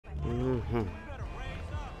Hell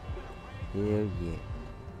yeah.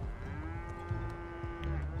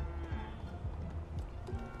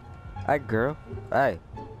 Hey girl, hey.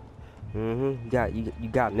 You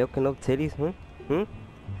got milk and no titties, You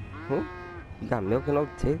got milk and no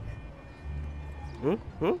titties? You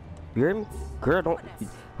hear me? Girl, don't.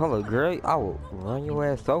 Hold on, girl. I will run your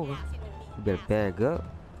ass over. You better bag up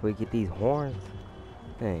before you get these horns.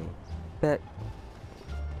 Hey, back.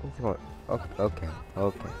 Okay.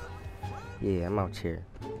 Yeah, I'm out here.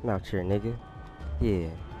 Nigga. Yeah.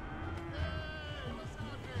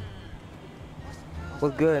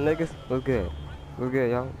 What's good, niggas? What's good? What's good,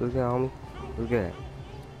 y'all? What's good, homie? What's good?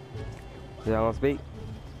 Y'all wanna speak?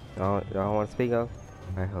 Y'all wanna speak, though?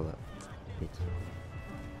 Alright, hold up. Bitch.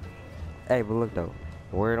 Hey, but look, though.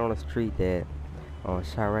 Word on the street that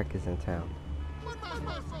Chiraq is in town.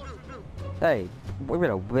 Hey, we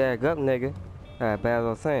better bag up, nigga. Alright, but as I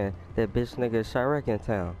was saying, that bitch nigga Chiraq in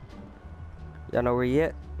town. Y'all know where he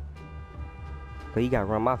at? Cause he got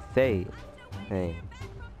run my fade. Hey.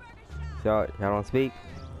 Y'all don't speak?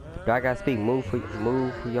 Y'all gotta speak. Move for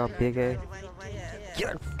y'all big ass.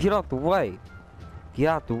 Get out the way. Get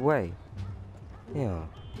out the way. Yeah.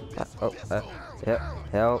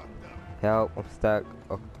 Help. I'm stuck.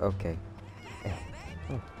 Okay.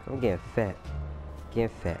 I'm getting fat.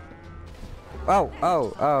 Oh.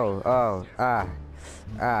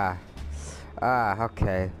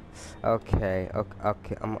 Okay.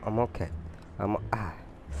 I'm okay.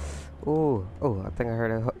 Ooh. I think I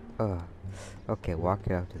heard a. Okay, walk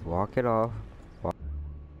it off. Just walk it off.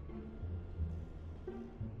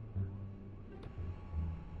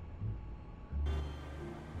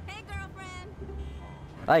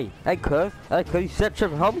 Hey, girlfriend. Hey, cuz, you set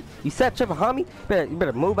tripping, homie. You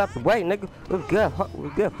better move out the way, nigga. What's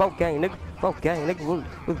good, folk gang, nigga. What's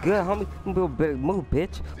good, homie? Move,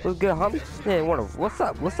 bitch. What's good, homie? Yeah, what's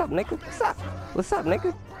up, nigga? What's up,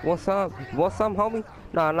 nigga? Want some, homie?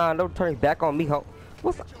 Nah, don't turn your back on me, ho.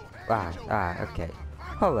 What's up? Okay.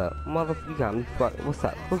 Hold up, motherfucker, you got me fucked. What's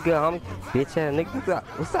up? What's good, homie? Bitch ass nigga,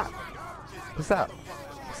 what's up,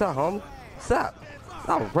 homie? What's up?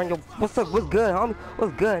 I'll run your. What's up? What's good, homie?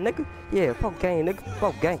 What's good, nigga? Yeah, folk gang, nigga.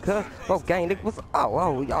 Folk gang, cuz. Folk gang, nigga. What's up?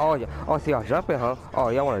 Oh, see y'all jumping, huh? Oh,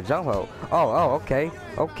 y'all wanna jump, ho? Oh, okay.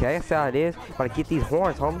 That's how it is. Gotta get these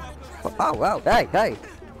horns, homie. Oh, hey.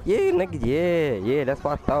 Yeah, nigga, yeah, that's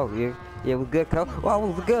what I thought, yeah, what's good, cuz? Oh,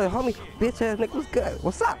 what's good, homie? Bitch ass nigga, what's good?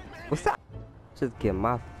 What's up? Just get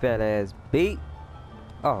my fat ass beat.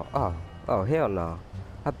 Oh, hell no.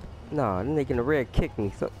 Nah, the nigga in the red kicked me,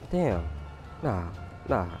 so, damn. Nah.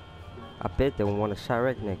 I bet they want to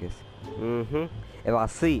Chiraq niggas. If I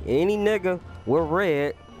see any nigga with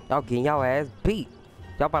red, y'all getting y'all ass beat.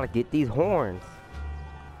 Y'all about to get these horns.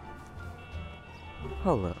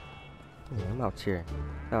 Hold up. Yeah, I'm out here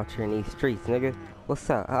in these streets, nigga. What's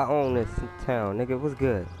up? I own this town, nigga. What's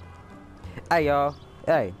good? Hey, y'all.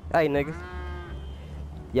 Hey, niggas.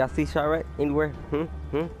 Y'all see Chiraq anywhere? I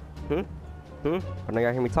know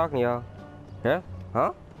y'all hear me talking, y'all. Yeah?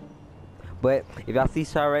 Huh? But if y'all see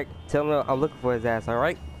Chiraq, tell him I'm looking for his ass,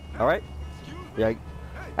 alright? Yeah.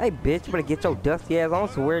 Hey, bitch, you better get your dusty ass on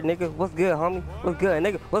somewhere, nigga. What's good, homie? What's good,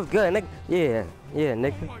 nigga? Yeah,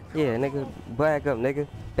 nigga. Bag up, nigga.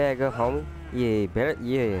 Bag up, homie. Yeah, better,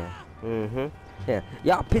 yeah. Yeah.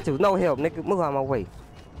 Y'all picture with no help, nigga. Move out of my way.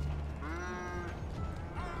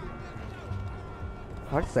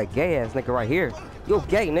 Oh, this is a gay ass nigga right here. Yo,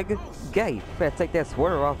 gay, nigga. Gay. Better take that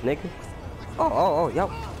sweater off, nigga. Oh, yo.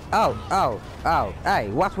 Oh. Hey,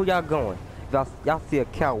 watch where y'all going. Y'all see a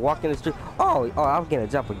cow walking the street. Oh, I was getting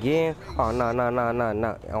a jump again. Oh, no.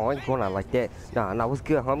 Oh, I ain't going out like that. Nah, what's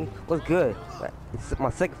good, homie? What's good? It's my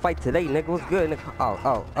second fight today, nigga. What's good, nigga?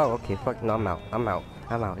 Oh, okay. Fuck, no, I'm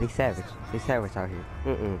out. They savage out here.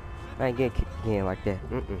 I ain't getting kicked again like that.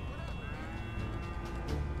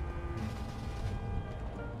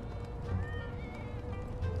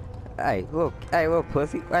 Hey, little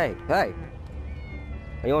pussy. Hey.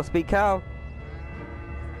 You wanna speak cow?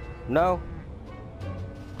 No?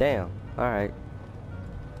 Damn. Alright.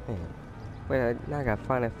 Wait, now I gotta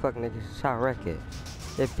find that fucking nigga Chiraq at.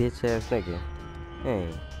 That bitch ass nigga.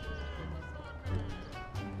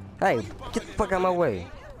 Hey, get the fuck out of my way.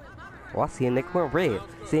 Oh, I see a nigga wearing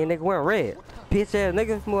red. Bitch ass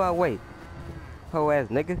nigga, move out of the way. Ho ass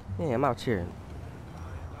nigga. Yeah, I'm out here.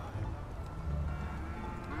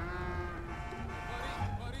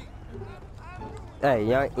 Hey,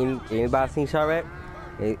 y'all, anybody seen Chiraq?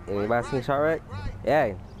 Anybody seen Chiraq?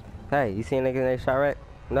 Hey, you seen niggas named Chiraq?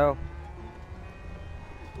 No?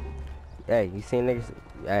 Hey, you seen niggas?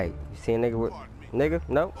 Hey, you seen nigga with nigga?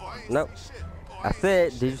 No. I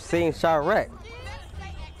said, did you see Chiraq?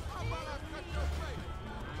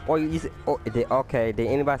 Or you said, oh, okay, did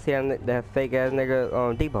anybody see that fake ass nigga,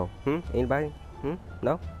 Debo? Anybody?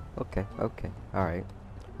 No? Okay, alright,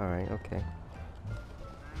 okay.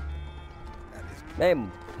 Hey,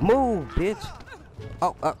 move, bitch!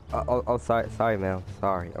 Oh, sorry, man,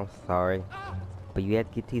 I'm sorry. But you had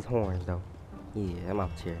to get these horns, though. Yeah, I'm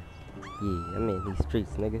out here. Yeah, I'm in these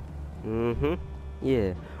streets, nigga.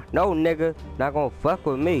 Yeah. No, nigga, not gonna fuck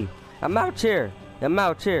with me. I'm out here.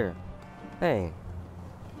 Hey.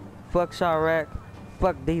 Fuck Chiraq.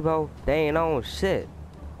 Fuck Debo. They ain't on shit.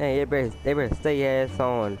 Hey, they better stay ass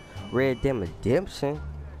on Red Dead Redemption.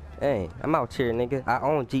 Hey, I'm out here, nigga. I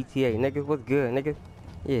own GTA, nigga. What's good, nigga?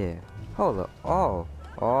 Yeah. Hold up. Oh,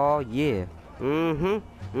 yeah. Oh,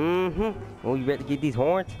 you ready to get these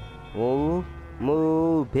horns? Move,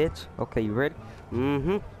 bitch. Okay, you ready?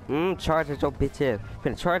 Charge at your bitch ass.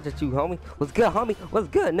 Finna charge at you, homie. What's good, homie? What's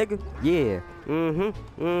good, nigga? Yeah.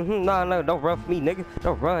 No, don't run for me, nigga.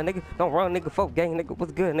 Don't run, nigga. Folk gang, nigga.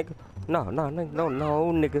 What's good, nigga? No,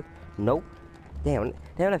 nigga. Nope. Damn,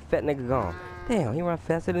 that fat nigga gone. Damn, he run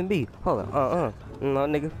faster than me. Hold on, no,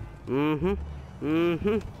 nigga. No,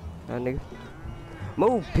 nigga.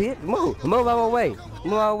 Move, bitch. Move out of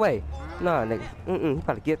my way. Nah, nigga. You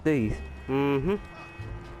about to get these.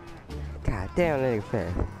 God damn, that nigga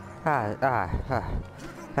fast.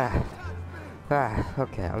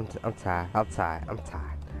 Okay, I'm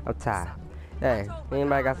tired. Hey,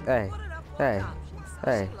 anybody got? Hey.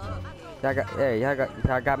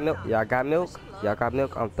 Y'all got milk? Y'all got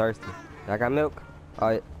milk? I'm thirsty. Y'all got milk?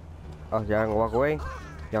 Oh, y'all gonna walk away?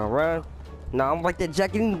 Y'all gonna run? No, I don't like that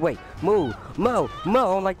jacket anyway. Move. I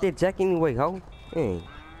don't like that jacket anyway, ho. Hey.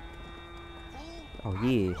 Oh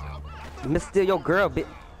yeah. You must steal your girl, bitch.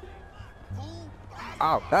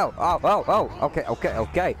 Oh.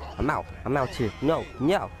 Okay. I'm out here. No.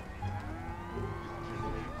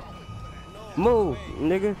 Move,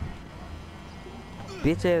 nigga.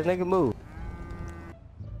 Bitch ass nigga, move.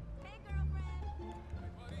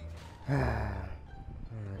 This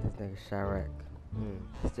nigga Chiraq.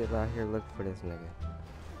 Still out here looking for this nigga.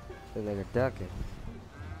 This nigga ducking.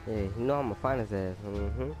 Yeah, you know I'm gonna find his ass.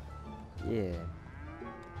 Yeah.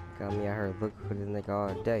 Got me out here looking for this nigga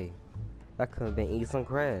all day. I could have been eating some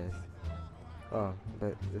grass. Oh,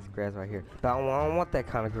 but this grass right here. But I don't want that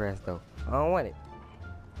kind of grass though. I don't want it.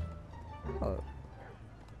 Oh.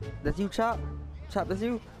 That's you, Chop? Chop, that's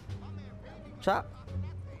you? Chop?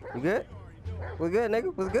 You good? We good,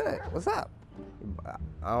 nigga? What's good? What's up?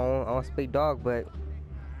 I don't speak dog, but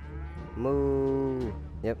moo.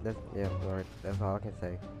 Yep, alright. That's all I can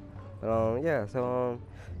say. But yeah. So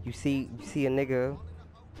you see a nigga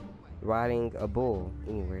riding a bull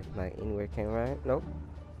anywhere, like anywhere can ride? Nope.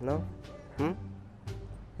 No? His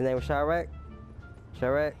name was Chiraq?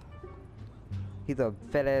 He's a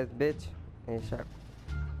fat ass bitch. And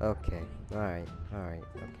okay. Alright.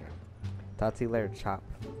 Okay. Talk to you later, Chop.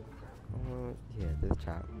 Yeah, this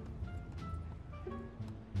Chop.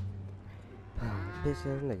 Bitch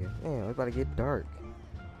ass nigga. Damn, it's about to get dark.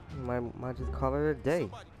 Might just call it a day.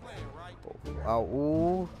 Hold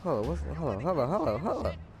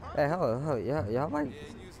up. Hey, hold up. Y'all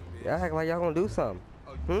act like y'all gonna do something.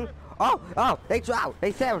 Oh, they dropped.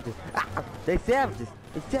 They savages. They savages.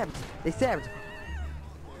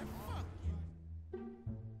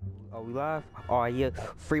 Oh, we live? Oh yeah.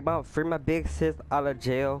 Free my big sis out of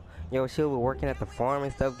jail. Yo, she was working at the farm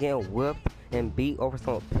and stuff, getting whipped and beat over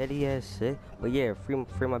some petty ass shit. But yeah,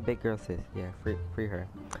 free my big girl sis. Yeah, free her.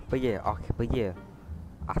 But yeah,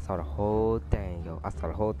 I saw the whole thing, yo.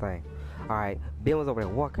 Alright, Ben was over there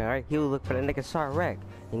walking, alright? He was looking for that nigga Chiraq.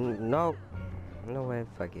 And no way,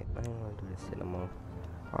 fuck it. I don't wanna do this shit no more.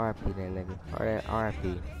 R.I.P. that nigga.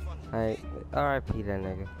 R.I.P. Alright, R.I.P. that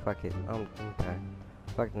nigga. Fuck it. I'm done.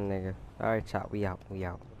 Fuck the nigga. Alright, Chop, we out.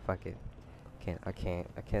 Fuck it. I can't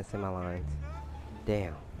say my lines.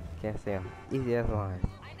 Damn. Can't say them. Easy ass lines.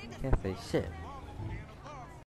 Can't say shit.